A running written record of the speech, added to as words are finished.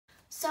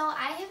So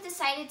I have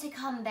decided to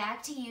come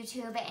back to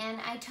YouTube, and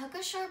I took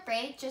a short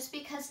break just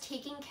because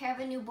taking care of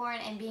a newborn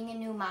and being a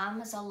new mom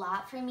was a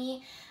lot for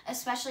me,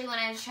 especially when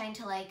I was trying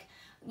to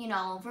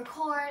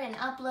record and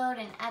upload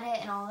and edit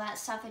and all that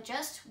stuff. It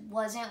just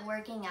wasn't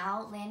working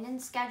out.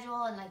 Landon's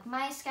schedule and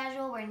my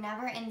schedule were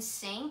never in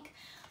sync.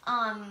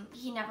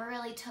 He never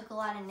really took a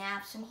lot of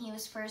naps when he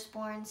was first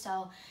born,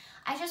 so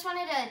I just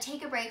wanted to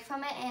take a break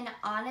from it, and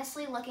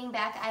honestly, looking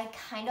back, I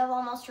kind of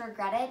almost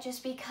regret it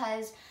just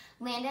because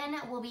Landon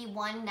will be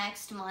 1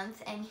 next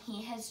month, and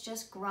he has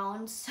just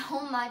grown so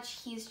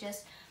much. He's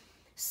just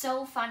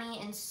so funny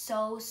and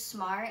so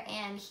smart,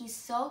 and he's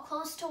so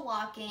close to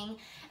walking,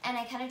 and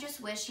I kind of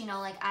just wish,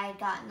 I had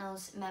gotten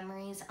those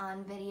memories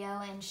on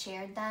video and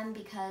shared them,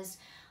 because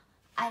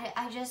I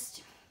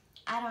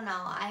don't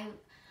know,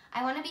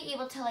 I want to be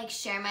able to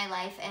share my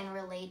life and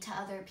relate to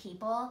other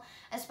people.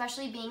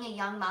 Especially being a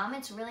young mom,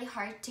 it's really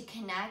hard to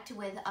connect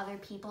with other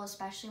people,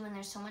 especially when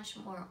they're so much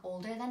more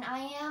older than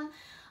I am.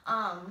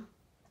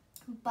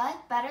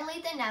 But better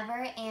late than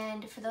never,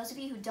 and for those of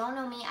you who don't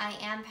know me, I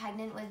am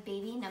pregnant with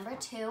baby number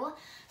 2,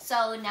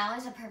 so now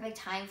is a perfect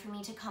time for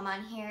me to come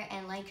on here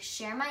and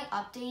share my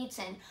updates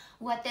and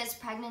what this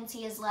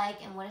pregnancy is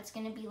like and what it's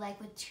going to be like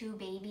with 2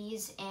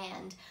 babies.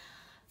 And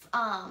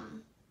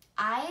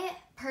I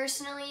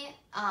personally,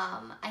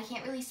 I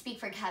can't really speak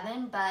for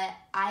Kevin, but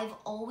I've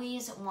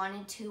always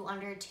wanted 2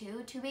 under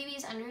 2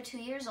 babies under 2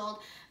 years old.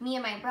 Me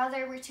and my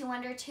brother were 2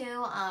 under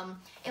 2.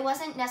 It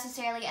wasn't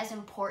necessarily as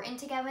important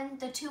to Kevin,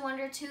 the 2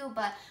 under 2,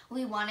 but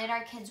we wanted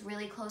our kids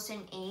really close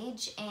in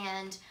age,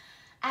 and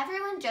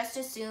everyone just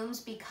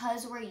assumes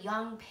because we're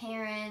young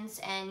parents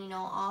and,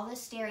 all the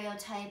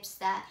stereotypes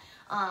that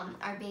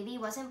our baby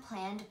wasn't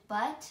planned,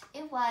 but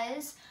it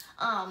was.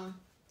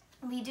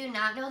 We do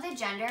not know the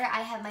gender.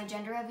 I have my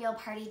gender reveal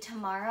party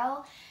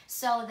tomorrow,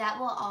 so that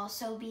will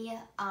also be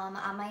on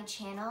my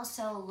channel,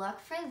 so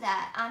look for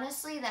that.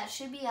 Honestly, that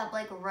should be up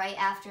right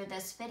after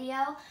this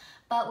video,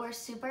 but we're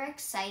super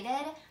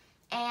excited.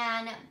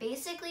 And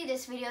basically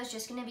this video is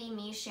just going to be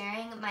me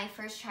sharing my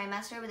first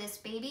trimester with this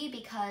baby,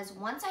 because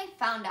once I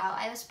found out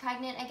I was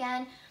pregnant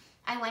again,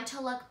 I went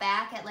to look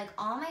back at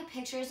all my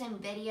pictures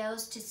and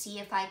videos to see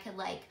if I could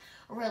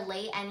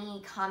relate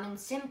any common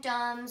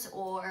symptoms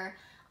or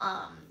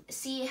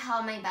see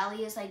how my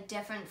belly is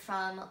different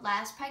from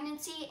last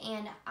pregnancy,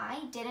 and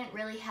I didn't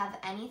really have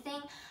anything.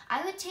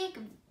 I would take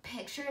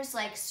pictures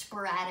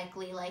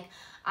sporadically.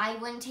 I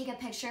wouldn't take a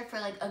picture for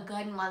a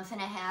good month and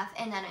a half,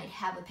 and then I'd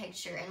have a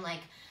picture, and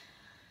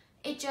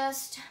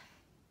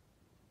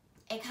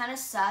it kind of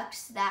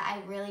sucks that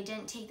I really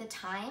didn't take the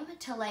time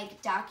to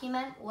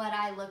document what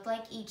I looked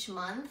like each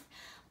month.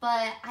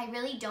 But I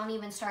really don't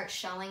even start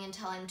showing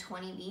until I'm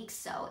 20 weeks,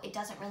 so it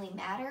doesn't really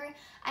matter,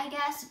 I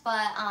guess.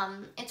 But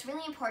it's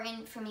really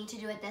important for me to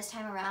do it this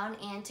time around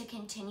and to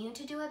continue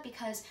to do it,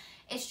 because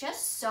it's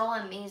just so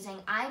amazing.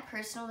 I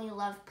personally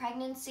love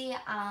pregnancy.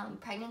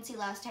 Pregnancy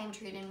last time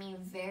treated me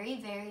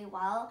very, very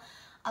well,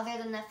 other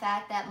than the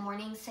fact that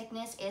morning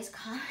sickness is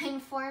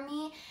common for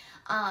me.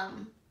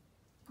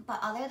 But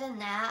other than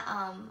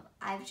that,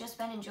 I've just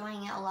been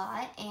enjoying it a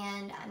lot,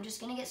 and I'm just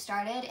going to get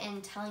started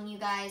in telling you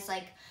guys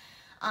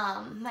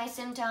my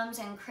symptoms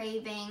and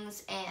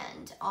cravings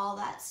and all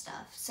that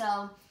stuff.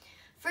 So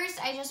first,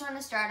 I just want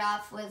to start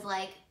off with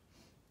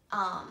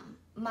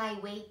my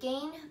weight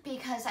gain,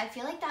 because I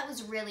feel that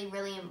was really,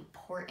 really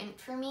important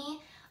for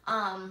me.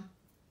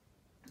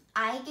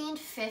 I gained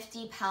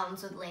 50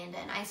 pounds with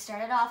Landon. I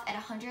started off at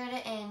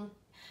 101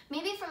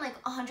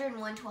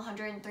 to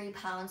 103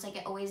 pounds,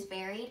 it always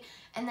varied,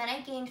 and then I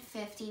gained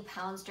 50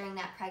 pounds during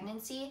that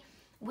pregnancy,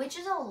 which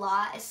is a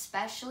lot,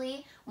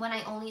 especially when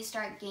I only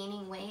start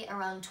gaining weight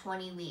around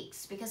 20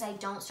 weeks, because I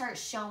don't start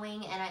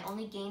showing, and I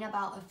only gain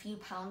about a few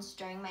pounds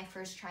during my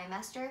first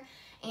trimester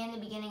and the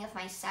beginning of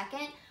my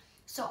second.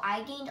 So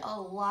I gained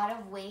a lot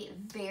of weight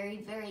very,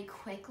 very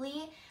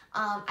quickly.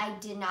 I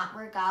did not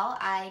work out.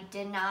 I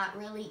did not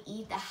really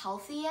eat the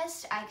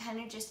healthiest. I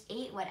kind of just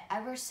ate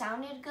whatever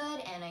sounded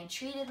good, and I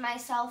treated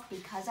myself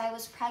because I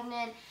was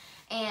pregnant,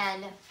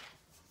 and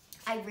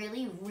I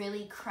really,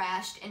 really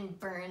crashed and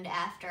burned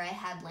after I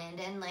had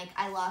Landon.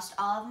 I lost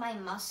all of my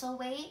muscle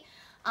weight,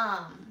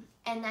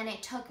 and then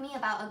it took me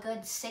about a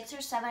good 6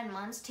 or 7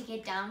 months to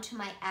get down to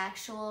my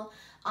actual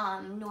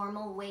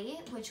normal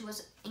weight, which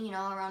was,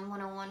 around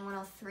 101,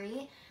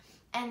 103.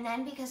 And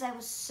then because I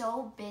was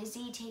so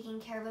busy taking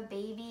care of a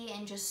baby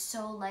and just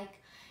so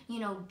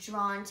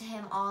drawn to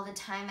him all the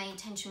time, my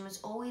attention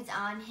was always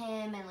on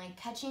him, and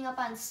catching up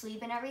on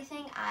sleep and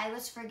everything, I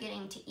was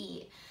forgetting to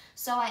eat.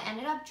 So I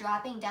ended up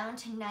dropping down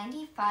to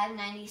 95,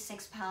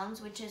 96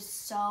 pounds, which is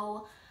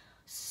so,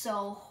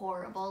 so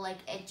horrible.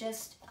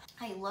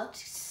 I looked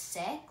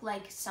sick.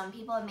 Some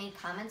people have made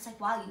comments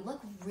wow, you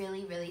look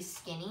really, really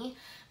skinny,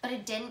 but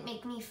it didn't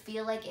make me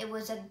feel it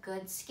was a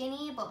good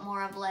skinny, but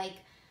more of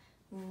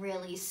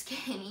really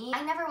skinny.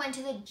 I never went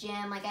to the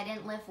gym. I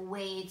didn't lift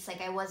weights.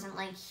 I wasn't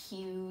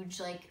huge,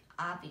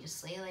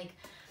 obviously.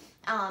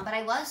 But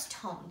I was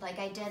toned. Like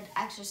I did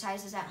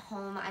exercises at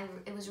home.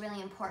 It was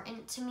really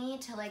important to me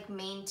to like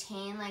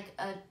maintain like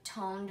a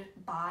toned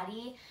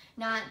body,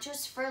 not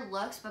just for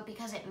looks, but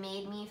because it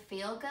made me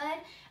feel good.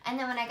 And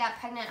then when I got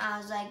pregnant, I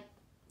was like,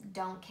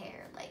 don't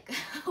care, like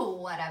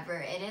whatever,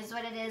 it is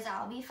what it is,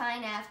 I'll be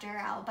fine after,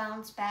 I'll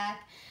bounce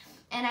back.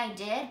 And I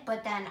did,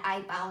 but then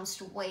I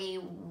bounced way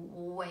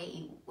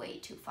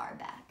too far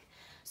back.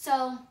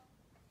 So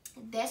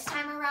this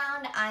time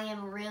around, I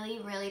am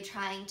really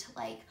trying to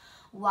like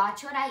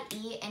watch what I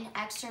eat and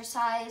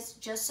exercise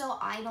just so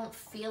I don't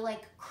feel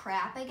like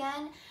crap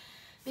again,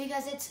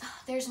 because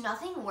there's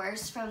nothing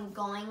worse from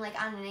going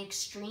like on an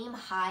extreme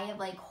high of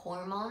like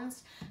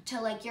hormones to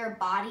like your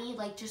body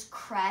like just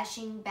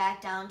crashing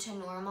back down to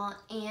normal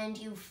and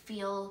you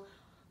feel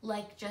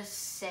like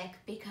just sick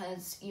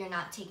because you're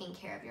not taking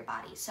care of your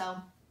body. So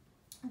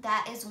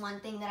that is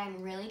one thing that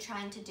I'm really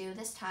trying to do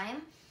this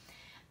time.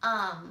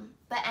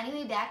 But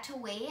anyway, back to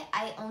weight,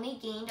 I only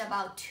gained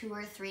about 2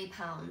 or 3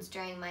 pounds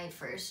during my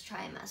first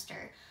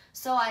trimester.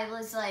 So I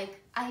was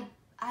like,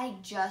 I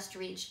just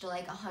reached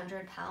like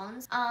 100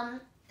 pounds.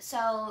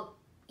 So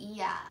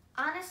yeah,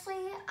 honestly,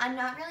 I'm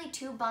not really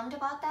too bummed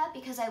about that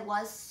because I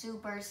was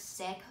super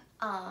sick.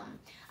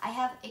 I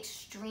have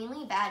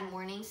extremely bad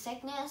morning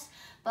sickness,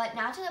 but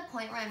not to the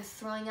point where I'm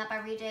throwing up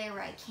every day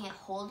where I can't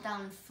hold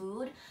down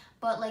food,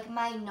 but like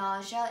my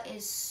nausea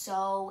is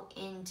so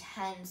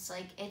intense.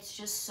 Like it's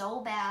just so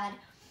bad.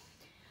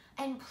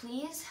 And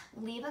please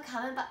leave a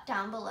comment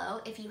down below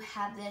if you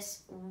have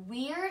this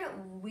weird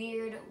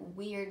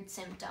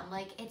symptom.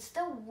 Like it's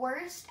the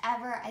worst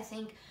ever. I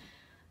think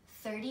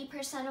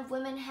 30% of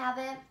women have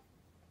it.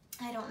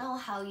 I don't know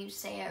how you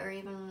say it or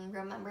even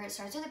remember. It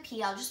starts with a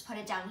P. I'll just put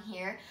it down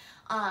here.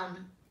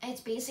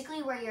 It's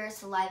basically where your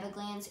saliva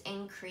glands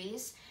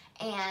increase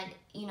and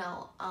you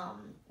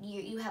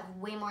have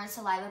way more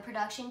saliva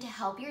production to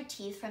help your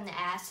teeth from the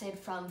acid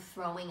from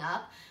throwing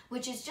up,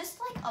 which is just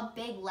like a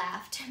big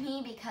laugh to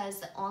me because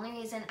the only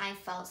reason I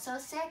felt so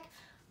sick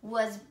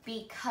was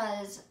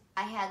because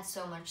I had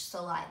so much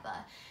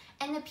saliva.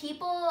 And the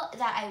people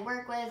that I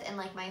work with and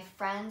like my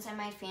friends and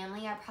my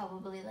family are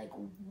probably like,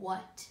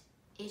 what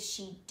is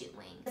she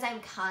doing? Because I'm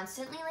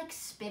constantly like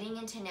spitting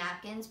into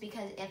napkins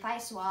because if I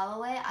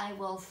swallow it, I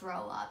will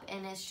throw up.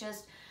 And it's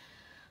just,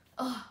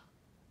 ugh.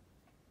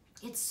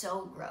 It's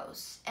so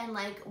gross. And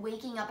like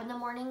waking up in the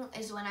morning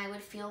is when I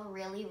would feel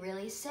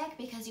really sick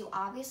because you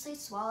obviously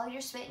swallow your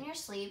spit in your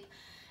sleep.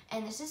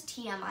 And this is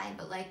TMI,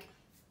 but like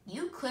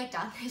you clicked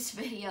on this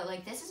video,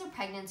 like this is a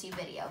pregnancy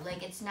video.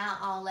 Like it's not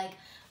all like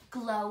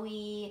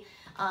glowy,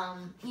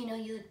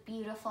 you look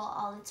beautiful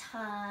all the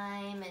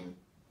time. And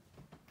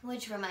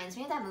which reminds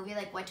me of that movie,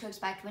 like What to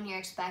Expect When You're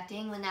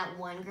Expecting, when that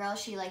one girl,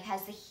 she like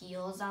has the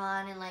heels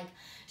on and like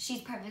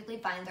she's perfectly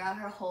fine throughout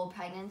her whole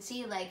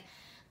pregnancy. Like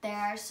there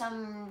are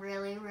some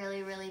really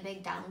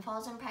big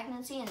downfalls in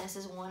pregnancy, and this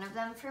is one of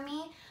them for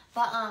me.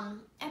 But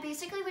I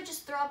basically would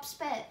just throw up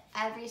spit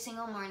every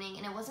single morning,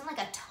 and it wasn't like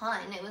a ton,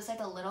 it was like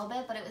a little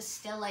bit, but it was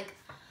still like,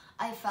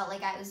 I felt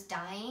like I was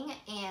dying,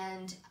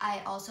 and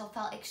I also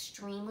felt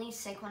extremely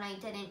sick when I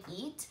didn't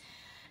eat.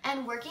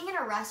 And working in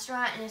a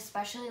restaurant, and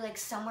especially like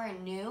somewhere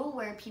new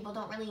where people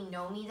don't really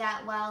know me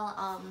that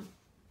well,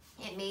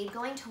 it made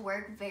going to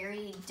work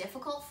very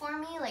difficult for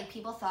me. Like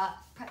people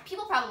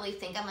probably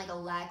think I'm like a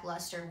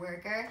lackluster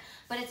worker,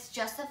 but it's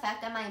just the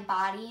fact that my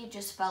body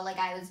just felt like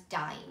I was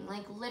dying.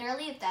 Like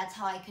literally, if that's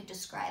how I could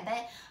describe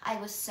it, I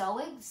was so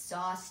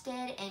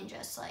exhausted and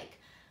just like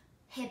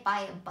hit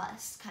by a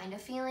bus kind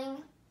of feeling.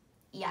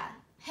 Yeah,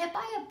 hit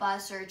by a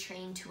bus or a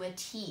train to a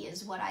T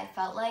is what I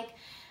felt like.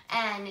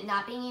 And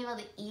not being able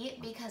to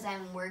eat because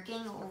I'm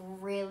working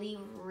really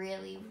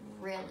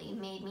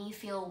made me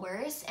feel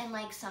worse. And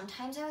like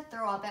sometimes I would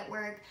throw up at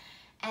work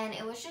and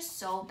it was just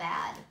so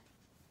bad.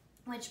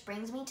 Which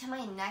brings me to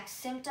my next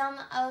symptom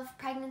of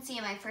pregnancy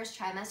in my first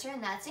trimester,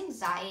 and that's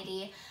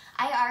anxiety.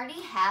 I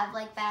already have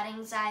like bad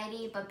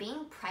anxiety, but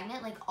being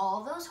pregnant, like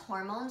all those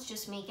hormones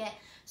just make it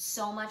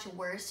so much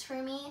worse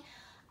for me.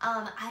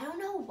 I don't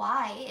know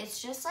why.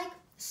 It's just like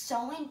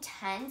so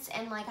intense,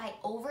 and like I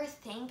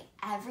overthink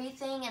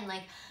everything, and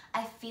like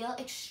I feel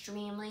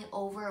extremely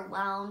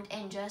overwhelmed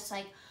and just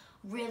like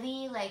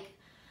really like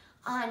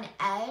on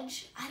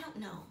edge. I don't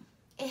know.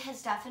 It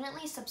has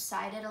definitely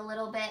subsided a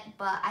little bit,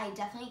 but I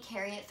definitely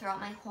carry it throughout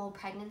my whole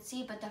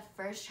pregnancy, but the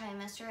first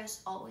trimester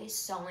is always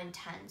so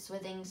intense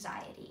with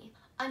anxiety.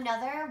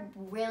 Another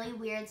really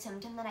weird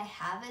symptom that I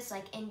have is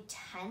like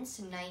intense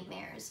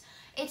nightmares.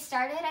 It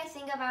started, I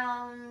think,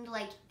 around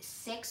like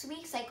 6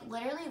 weeks, like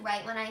literally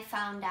right when I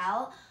found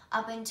out,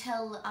 up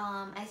until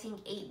I think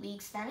 8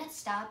 weeks. Then it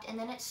stopped, and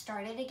then it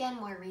started again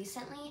more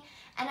recently.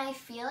 And I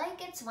feel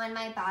like it's when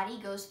my body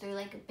goes through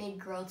like big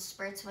growth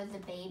spurts with the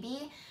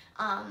baby,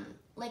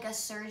 like a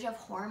surge of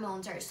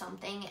hormones or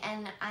something.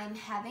 And I'm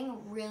having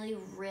really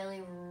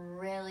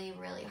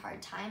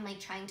hard time like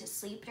trying to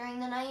sleep during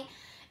the night.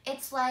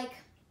 It's like,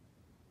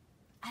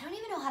 I don't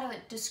even know how to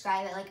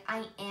describe it. Like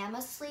I am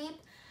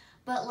asleep,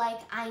 but like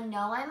I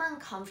know I'm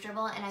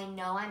uncomfortable and I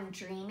know I'm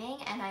dreaming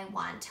and I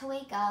want to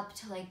wake up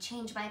to like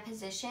change my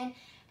position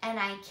and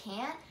I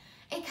can't.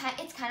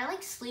 It's kind of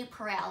like sleep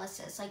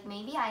paralysis. Like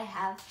maybe I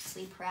have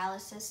sleep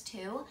paralysis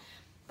too,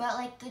 but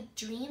like the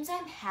dreams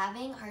I'm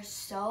having are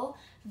so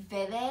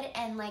vivid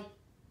and like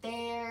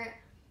they're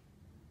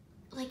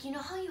like, you know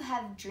how you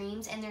have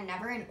dreams and they're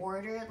never in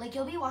order? Like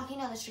you'll be walking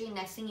down the street and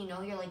next thing you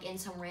know you're like in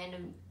some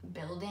random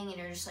building and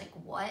you're just like,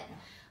 what?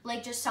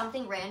 Like just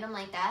something random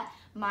like that.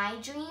 My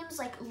dreams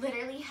like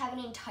literally have an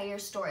entire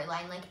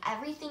storyline. Like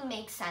everything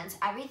makes sense.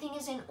 Everything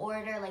is in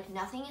order. Like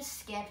nothing is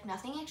skipped.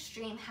 Nothing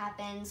extreme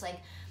happens. Like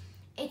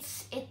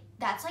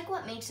that's like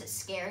what makes it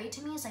scary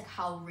to me is like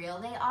how real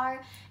they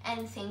are.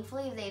 And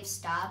thankfully they've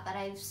stopped, but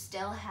I've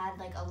still had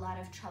like a lot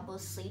of trouble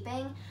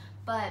sleeping.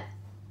 But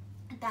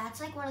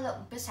that's like one of the,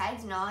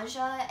 besides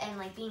nausea and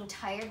like being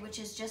tired, which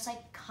is just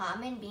like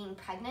common being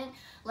pregnant,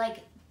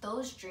 like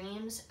those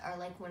dreams are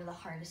like one of the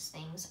hardest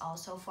things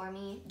also for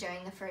me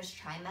during the first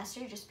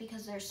trimester, just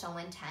because they're so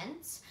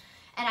intense.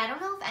 And I don't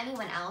know if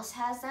anyone else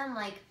has them,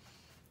 like,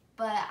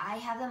 but I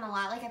have them a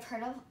lot. Like I've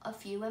heard of a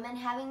few women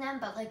having them,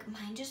 but like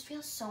mine just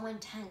feels so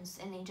intense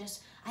and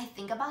I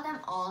think about them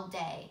all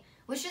day,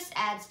 which just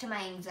adds to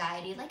my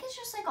anxiety. Like it's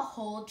just like a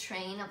whole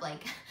train of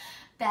like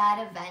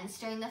bad events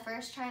during the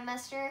first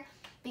trimester,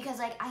 because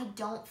like I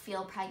don't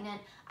feel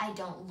pregnant. I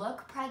don't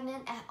look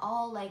pregnant at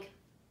all. Like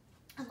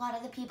a lot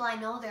of the people I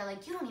know, they're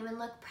like, you don't even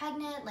look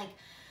pregnant. Like,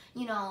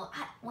 you know,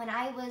 when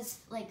I was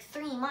like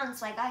 3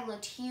 months, like I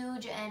looked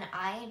huge, and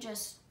I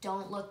just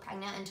don't look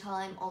pregnant until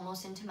I'm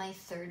almost into my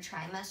 3rd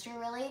trimester,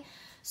 really.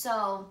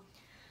 So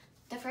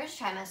the first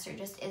trimester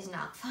just is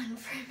not fun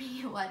for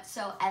me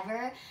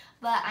whatsoever,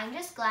 but I'm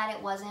just glad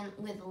it wasn't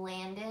with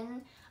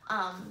Landon.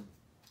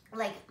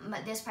 Like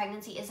this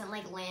pregnancy isn't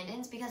like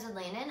Landon's, because with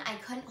Landon I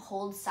couldn't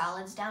hold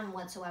solids down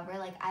whatsoever.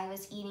 Like I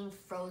was eating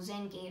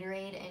frozen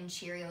Gatorade and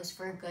Cheerios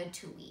for a good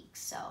 2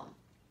 weeks, so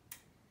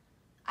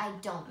I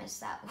don't miss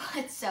that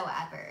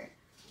whatsoever.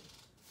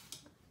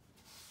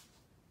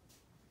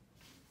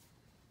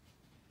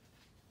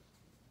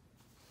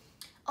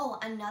 Oh,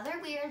 another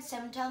weird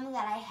symptom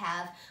that I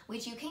have,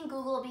 which you can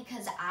Google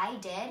because I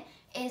did,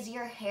 is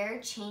your hair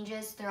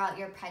changes throughout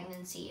your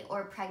pregnancy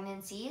or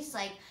pregnancies.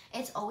 Like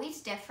it's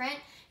always different.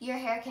 Your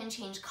hair can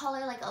change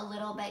color like a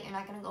little bit. You're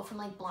not gonna go from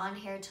like blonde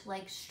hair to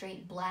like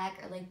straight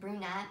black or like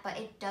brunette, but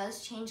it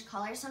does change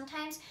color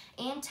sometimes,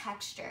 and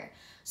texture.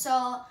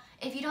 So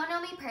if you don't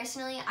know me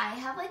personally, I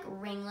have like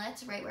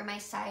ringlets right where my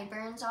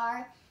sideburns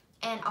are,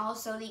 and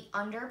also the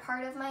under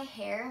part of my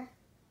hair,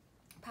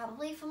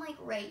 probably from like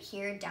right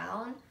here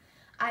down,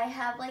 I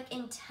have like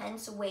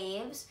intense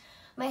waves.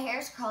 My hair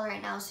is curled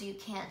right now, so you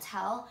can't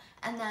tell,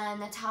 and then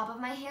the top of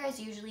my hair is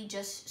usually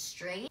just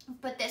straight.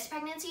 But this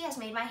pregnancy has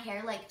made my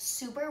hair like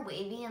super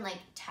wavy and like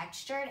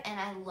textured, and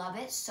I love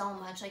it so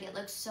much. Like it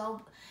looks so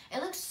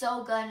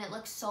good and it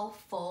looks so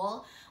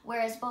full,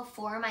 whereas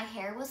before my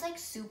hair was like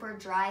super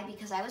dry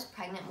because I was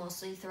pregnant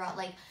mostly throughout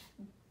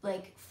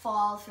like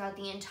fall, throughout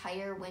the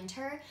entire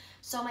winter.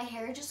 So my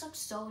hair just looks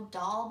so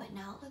dull, but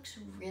now it looks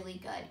really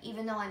good.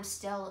 Even though I'm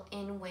still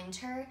in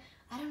winter,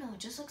 I don't know, it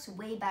just looks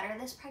way better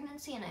this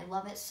pregnancy, and I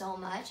love it so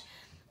much.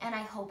 And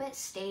I hope it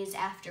stays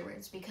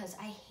afterwards, because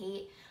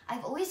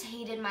I've always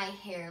hated my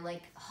hair.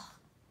 Like, oh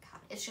God,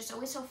 it's just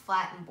always so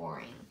flat and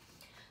boring.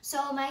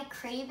 So my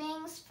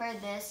cravings for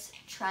this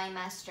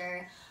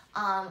trimester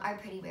are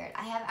pretty weird.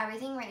 I have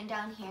everything written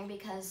down here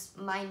because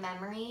my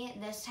memory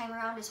this time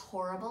around is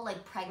horrible.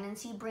 Like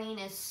pregnancy brain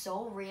is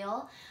so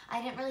real.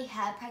 I didn't really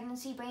have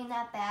pregnancy brain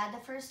that bad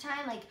the first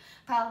time, like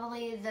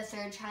probably the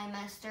 3rd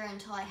trimester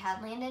until I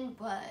had Landon,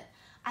 but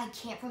I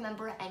can't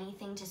remember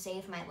anything to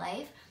save my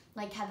life.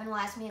 Like Kevin will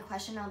ask me a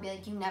question and I'll be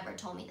like, you never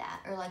told me that,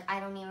 or like I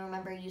don't even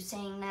remember you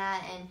saying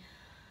that.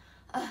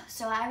 And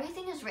so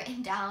everything is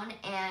written down.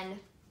 And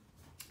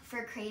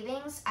for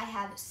cravings, I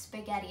have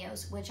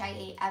SpaghettiOs, which I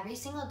ate every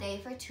single day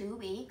for 2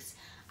 weeks.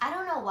 I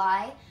don't know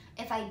why.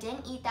 If I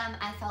didn't eat them,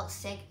 I felt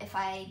sick. If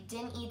I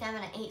didn't eat them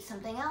and I ate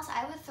something else,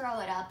 I would throw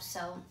it up.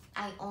 So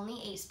I only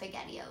ate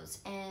SpaghettiOs,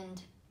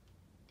 and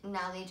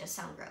now they just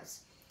sound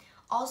gross.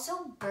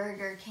 Also,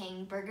 Burger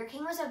King. Burger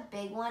King was a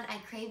big one. I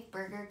craved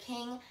Burger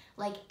King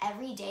like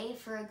every day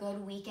for a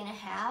good week and a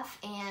half,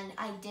 and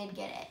I did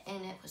get it,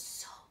 and it was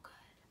so good.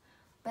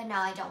 But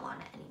now I don't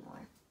want it anymore.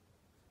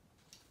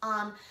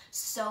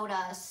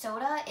 Soda.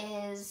 Soda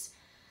is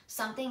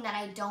something that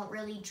I don't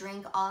really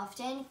drink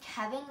often.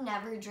 Kevin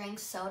never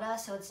drinks soda,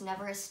 so it's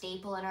never a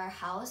staple in our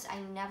house. I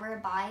never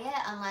buy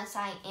it unless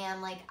I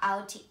am like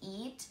out to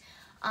eat,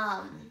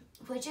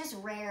 which is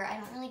rare. I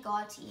don't really go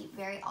out to eat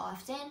very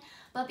often,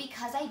 but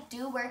because I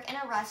do work in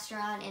a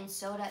restaurant and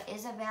soda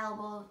is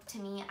available to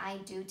me, I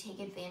do take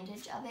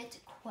advantage of it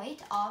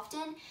quite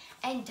often.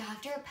 And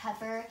Dr.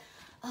 Pepper,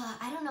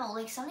 I don't know,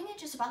 like something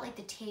just about like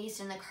the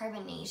taste and the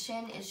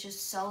carbonation is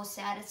just so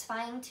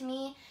satisfying to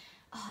me.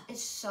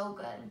 It's so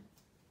good.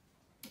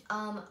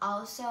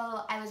 Also,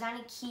 I was on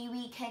a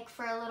kiwi kick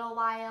for a little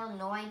while,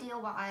 no idea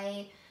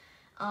why.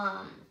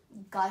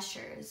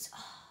 Gushers.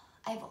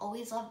 I've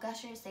always loved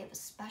Gushers. They have a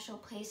special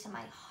place in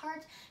my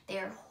heart. They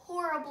are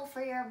horrible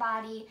for your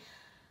body,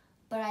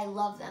 but I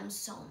love them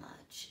so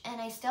much.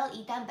 And I still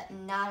eat them, but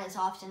not as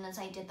often as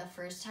I did the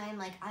first time.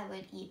 Like, I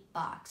would eat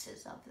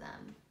boxes of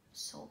them.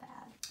 So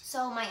bad.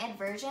 So my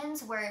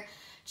aversions were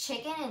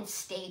chicken and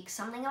steak.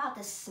 Something about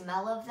the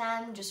smell of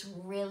them just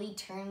really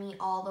turned me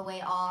all the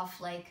way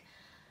off. Like,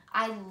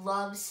 I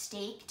love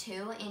steak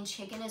too, and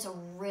chicken is a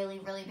really,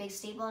 really big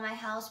staple in my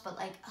house, but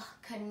like,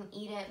 couldn't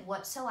eat it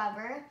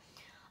whatsoever.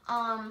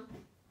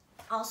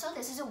 Also,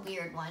 this is a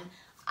weird one.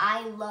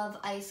 I love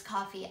iced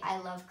coffee. I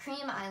love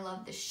cream. I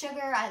love the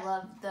sugar. I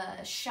love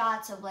the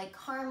shots of like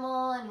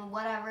caramel and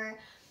whatever.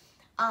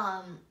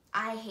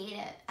 I hate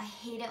it. I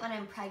hate it when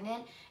I'm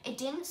pregnant. It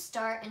didn't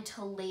start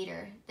until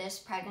later this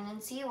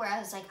pregnancy where I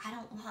was like, I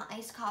don't want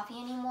iced coffee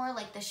anymore.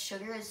 Like, the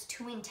sugar is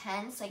too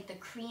intense. Like, the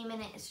cream in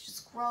it is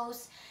just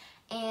gross.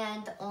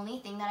 And the only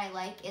thing that I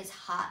like is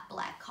hot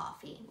black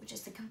coffee, which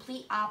is the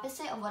complete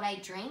opposite of what I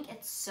drink.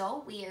 It's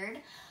so weird.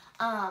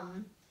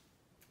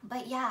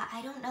 But yeah,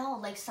 I don't know,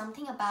 like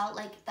something about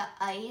like the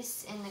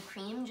ice and the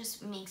cream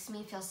just makes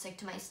me feel sick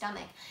to my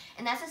stomach.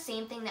 And that's the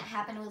same thing that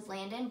happened with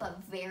Landon, but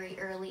very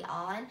early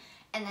on.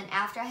 And then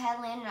after I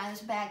had Landon, I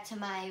was back to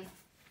my,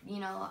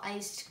 you know,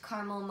 iced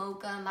caramel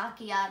mocha,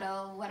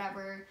 macchiato,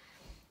 whatever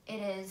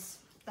it is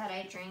that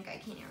I drink. I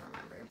can't even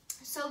remember.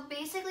 So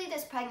basically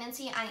this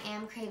pregnancy, I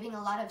am craving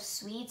a lot of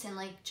sweets and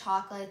like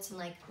chocolates and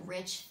like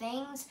rich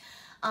things.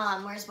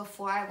 Whereas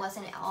before I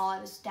wasn't at all.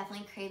 I was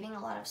definitely craving a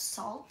lot of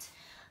salt.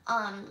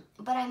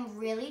 But I'm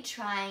really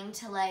trying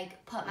to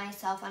like put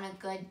myself on a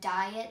good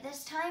diet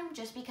this time,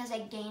 just because I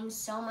gained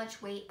so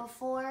much weight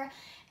before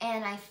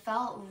and I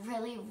felt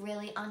really,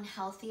 really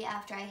unhealthy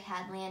after I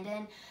had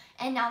Landon.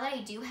 And now that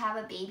I do have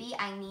a baby,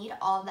 I need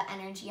all the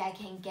energy I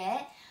can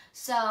get.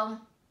 So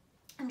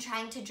I'm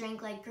trying to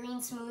drink like green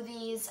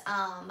smoothies.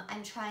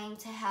 I'm trying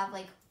to have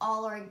like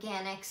all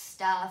organic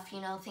stuff,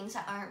 you know, things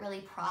that aren't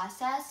really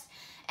processed.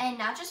 And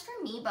not just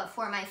for me, but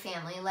for my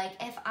family. Like,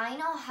 if I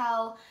know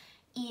how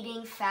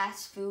eating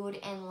fast food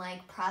and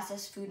like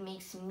processed food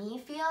makes me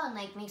feel and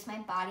like makes my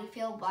body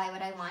feel, why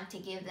would I want to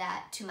give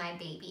that to my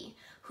baby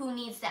who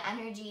needs the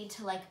energy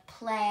to like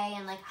play?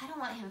 And like, I don't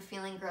want him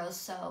feeling gross,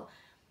 so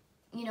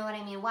you know what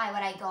I mean? Why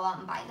would I go out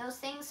and buy those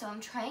things? So I'm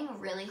trying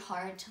really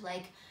hard to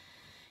like,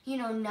 you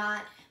know,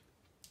 not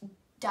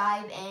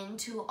dive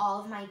into all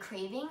of my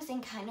cravings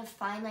and kind of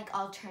find like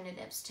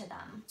alternatives to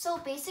them. So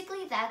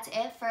basically that's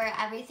it for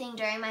everything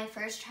during my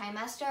first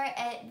trimester.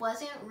 It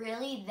wasn't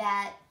really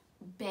that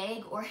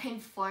big or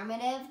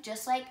informative,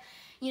 just like,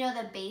 you know,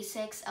 the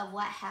basics of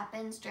what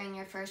happens during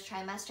your first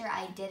trimester.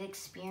 I did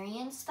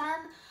experience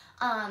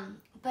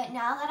them, but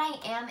now that I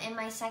am in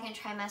my second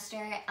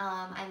trimester,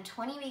 I'm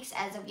 20 weeks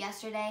as of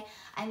yesterday.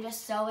 I'm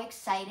just so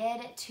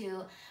excited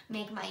to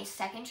make my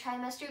second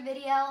trimester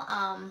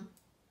video.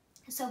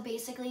 So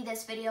basically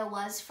this video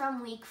was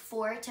from week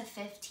 4 to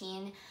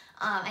 15.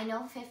 I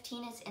know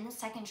 15 is in the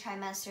second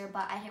trimester,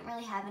 but I didn't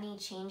really have any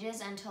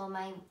changes until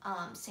my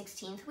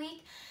 16th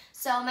week.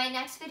 So my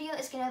next video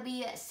is going to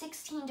be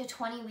 16 to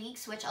 20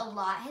 weeks, which a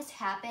lot has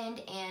happened,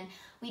 and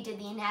we did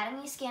the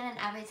anatomy scan and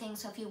everything.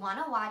 So if you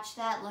want to watch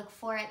that, look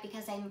for it,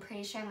 because I'm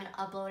pretty sure I'm going to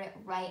upload it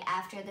right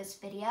after this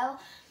video.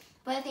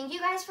 But thank you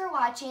guys for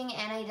watching,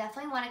 and I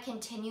definitely want to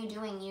continue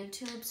doing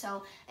YouTube.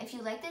 So if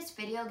you like this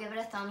video, give it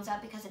a thumbs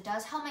up, because it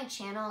does help my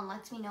channel and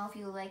lets me know if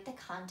you like the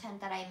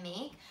content that I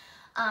make.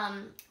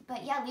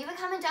 But yeah, leave a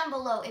comment down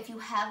below if you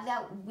have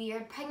that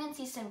weird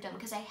pregnancy symptom,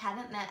 because I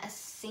haven't met a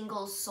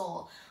single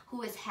soul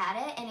who has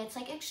had it, and it's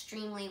like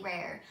extremely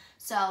rare.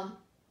 So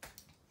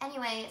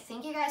anyway,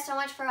 thank you guys so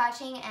much for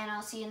watching, and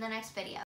I'll see you in the next video.